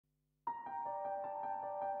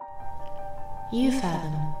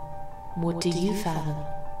uFathom. What do you fathom?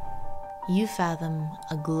 uFathom,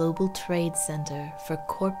 a global trade center for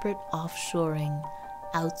corporate offshoring,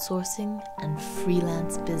 outsourcing, and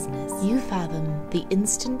freelance business. uFathom, the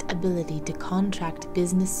instant ability to contract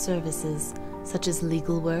business services such as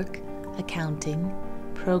legal work, accounting,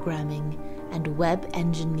 programming, and web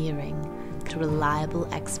engineering to reliable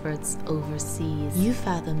experts overseas.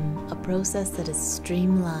 uFathom, a process that is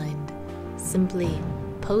streamlined. Simply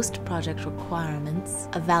post project requirements,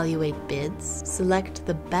 evaluate bids, select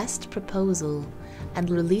the best proposal, and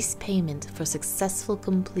release payment for successful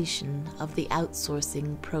completion of the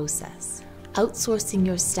outsourcing process. Outsourcing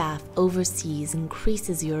your staff overseas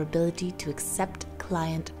increases your ability to accept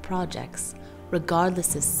client projects,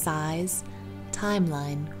 regardless of size,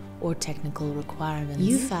 timeline, or technical requirements.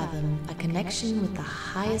 uFathom, a connection with the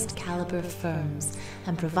highest caliber firms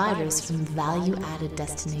and providers from value-added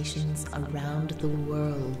destinations around the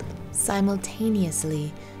world.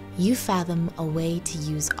 Simultaneously, uFathom, a way to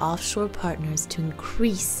use offshore partners to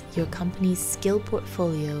increase your company's skill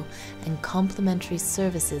portfolio and complementary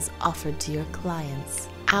services offered to your clients.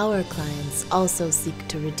 Our clients also seek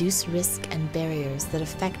to reduce risk and barriers that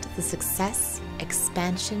affect the success,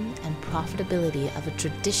 expansion, and profitability of a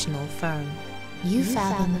traditional firm.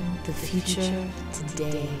 uFathom, the future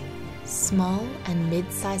today. Small and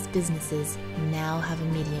mid-sized businesses now have a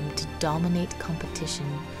medium to dominate competition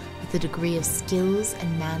with a degree of skills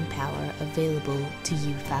and manpower available to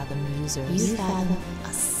uFathom users. uFathom,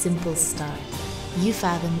 a simple start.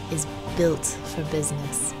 uFathom is built for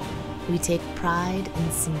business. We take pride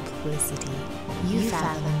in simplicity.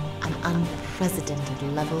 uFathom, an unprecedented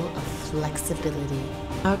level of flexibility.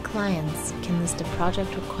 Our clients can list a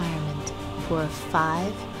project requirement for a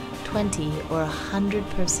 5, 20, or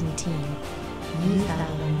 100-person team.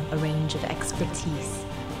 uFathom, a range of expertise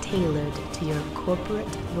tailored to your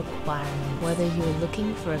corporate requirements. Whether you're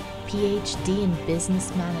looking for a PhD in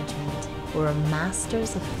business management or a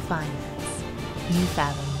master's of finance,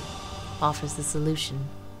 uFathom offers the solution.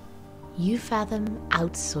 uFathom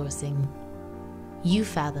Outsourcing.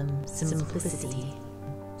 uFathom Simplicity.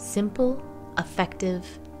 Simple, effective,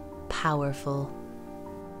 powerful.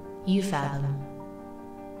 uFathom.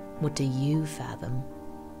 What do you fathom?